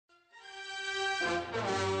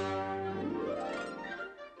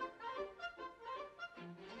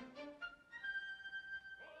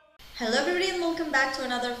Hello everybody and welcome back to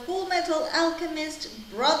another Fullmetal Alchemist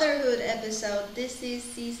Brotherhood episode. This is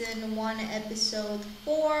season 1 episode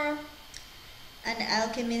 4, An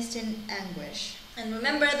Alchemist in Anguish. And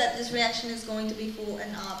remember that this reaction is going to be full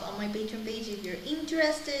and up on my Patreon page if you're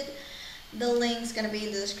interested. The link's gonna be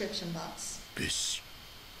in the description box.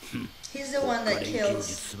 He's the one that kills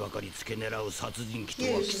Hughes,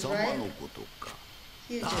 right?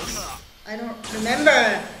 Hughes. I don't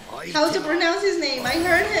remember how to pronounce his name. I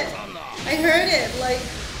heard it like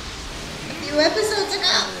a few episodes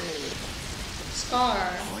ago. Scar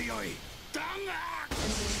is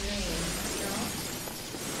his name, no?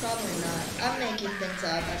 Probably not. I'm making things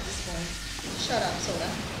up at this point. Shut up, Soda.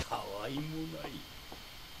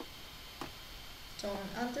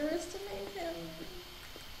 Don't underestimate him.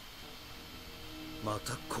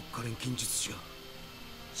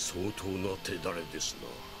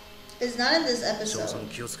 It's not in this episode,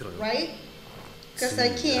 right? Because I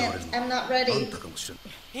can't, I'm not ready.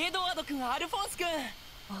 エドワード君、アルフォンス君。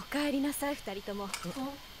お帰りなさい、二人とも。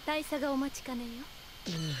大佐がお待ちかねよ。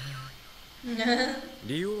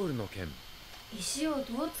リオールの剣。石を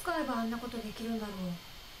どう使えばあんなことできるんだろう。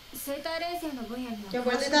生態冷静の分野には。Yeah,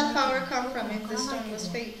 where did that power come from if the stone was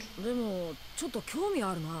fake? でもちょっと興味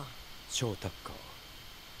あるな。超タッカー。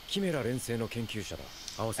キメラ連星の研究者だ。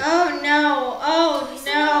Oh no! Oh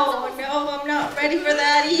no! No, I'm not ready for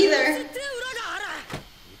that either.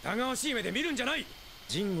 疑わしい目で見るんじゃない。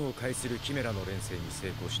人語を介するキメラの連星に成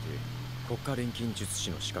功して国家錬金術師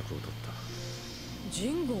の資格を取った。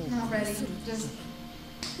人語を介する。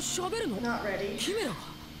喋るの？ Not ready. キメラが。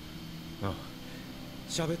ああ、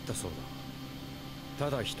喋ったそうだ。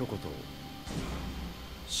ただ一言、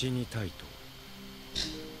死にたいと。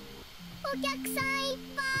お客さんいっ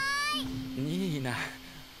ぱい。いいな。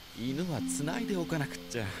犬は繋いでおかなくっ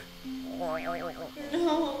ちゃ。No.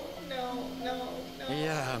 い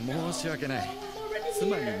や、申し訳ない。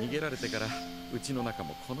妻に逃げられてからうちの中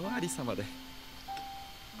もこのありさまで。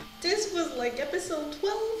This was like episode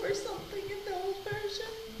 12 or something in the old version.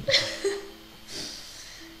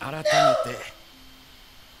 改めて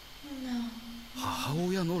No. 母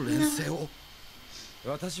親の連星を。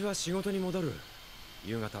私は仕事に戻る。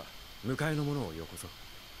夕方、迎えのものをよこそ。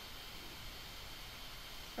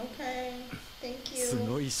Okay, thank you. す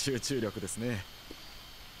ごい集中力ですね。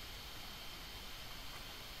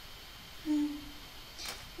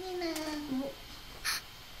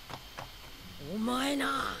お前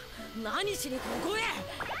な、何しにここへ。エ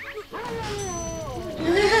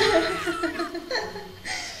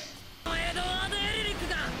ドワード・エリリック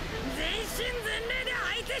が全身全霊で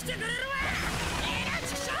相手してくれるわ。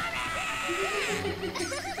命勝負。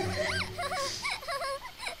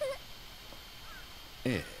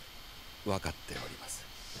ええ、分かっております。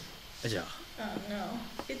じゃあ。Oh no,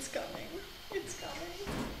 it's coming. It's coming.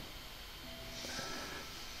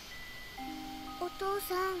 お父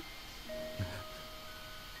さん。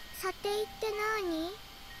査定って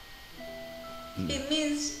何？ It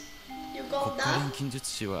means you go 国家錬金術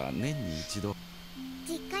師は年に一度。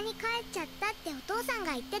実家に帰っちゃったってお父さん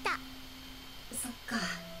が言ってた。そっか。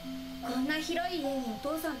こんな広い家にお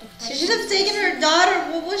父さんと二人。 She should have taken her daughter.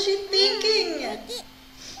 What was she thinking?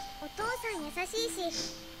 お父さん優しいし、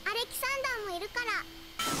アレキサンダーもいるから。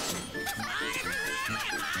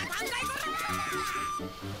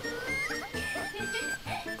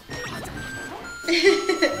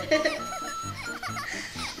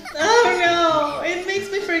Oh no! It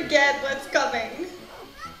makes me forget what's coming.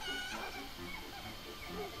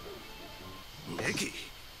 レキ、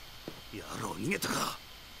野郎逃げたか。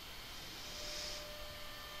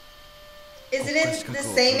Is it in the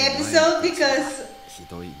same episode? Because ひ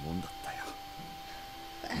どいもんだったよ。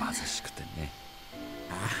貧しくてね。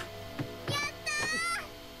ああ。やった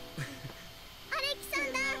ー。アレキサン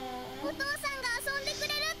ダー、お父さんが遊んでくれ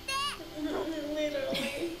るって。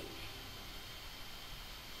literally.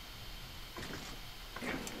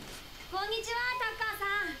 こんにちは、タッカーさ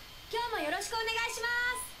ん。今日もよろしくお願いしま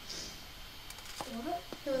す。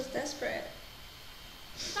He was desperate.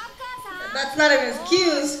 タッカーさん。 That's not an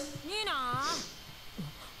excuse. いいな。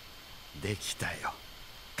できたよ。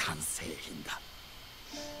完成品だ。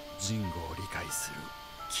人語を理解する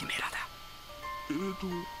キメラだ。エド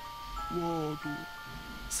ワード。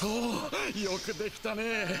そう、よくできた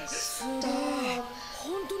ね。すげえ。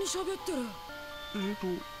本当に喋ってる。エド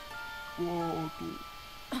ワード。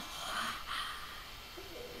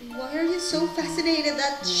Why are you so fascinated?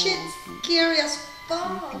 That shit's scary as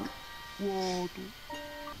fuck.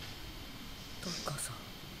 タッカーさん、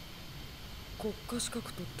国家資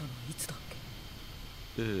格取ったのいつだっけ。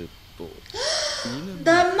The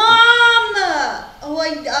mom! Oh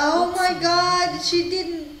my god, she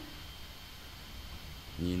didn't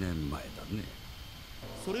 2年前だね。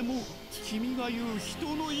それも君が言う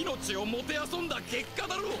人の命をもてあそんだ結果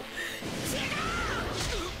だろう。違う。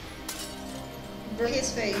Broke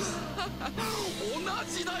his face. 同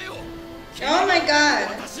じだよ。 Oh my god.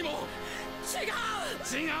 私も違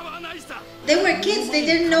わないさ。 They were kids, they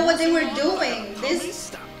didn't know what they were doing.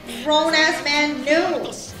 This grown ass man knew.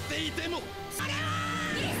 知っていてもそれ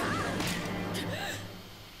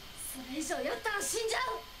以上やったら死んじゃ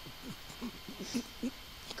う。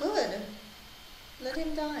 Good. Let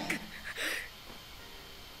him die.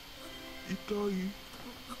 痛い。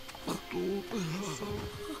お父さん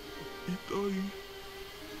痛い。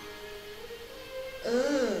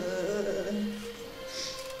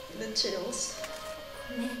The chills.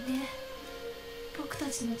 ごめんね。僕た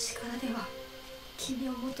ちの力では君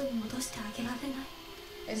を元に戻してあげられな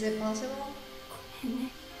い。 Is it possible? ごめん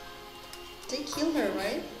ね。 They killed her,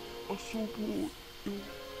 right? 遊ぼうよ。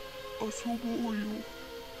遊ぼうよ。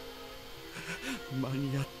間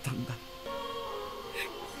に合ったんだ。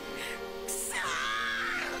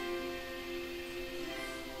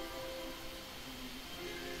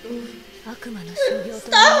悪魔の修行というものが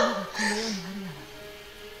この世にあるなら、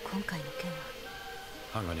今回の件は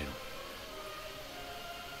鋼の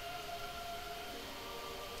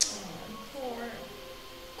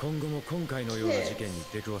今後も今回のような事件に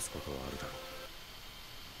出くわすことはあるだろ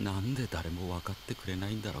う。なんで誰も分かってくれな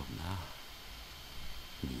いんだろうな、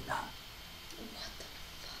みんな。 What the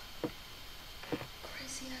fuck?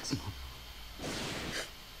 Crazy ass.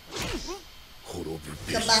 滅ぶ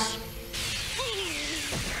べ Come し。 back.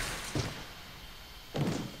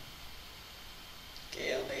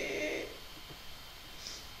 Kill me.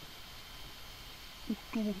 お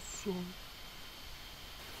父さん。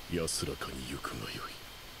安らかに行くがよい。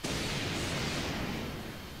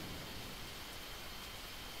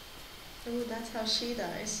 Oh, that's how she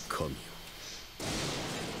dies. 神よ。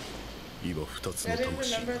今二つの I didn't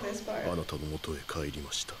魂 remember this が part. あなたの元へ帰り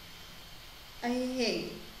ました。 I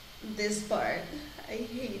hate this part. I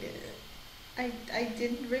hate it. I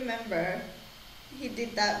didn't remember he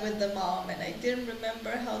did that with the mom, and I didn't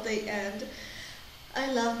remember how they end.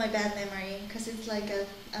 I love my bad memory because it's like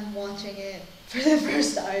I'm watching it for the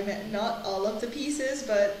first time, and not all of the pieces,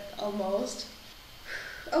 but almost.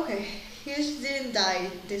 Okay, he just didn't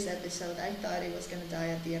die this episode. I thought he was gonna die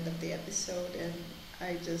at the end of the episode, and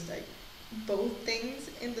I just like both things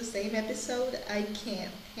in the same episode I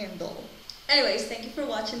can't handle. Anyways, thank you for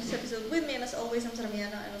watching this episode with me, and as always, I'm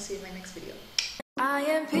Saramiana, and I'll see you in my next video. I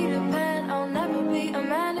am Peter Pan, I'll never be a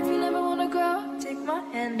man if you never wanna grow. Take my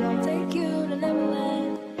hand, I'll take you to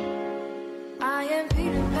Neverland. I am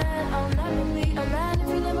Peter Pan, I'll never be a man if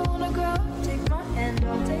you never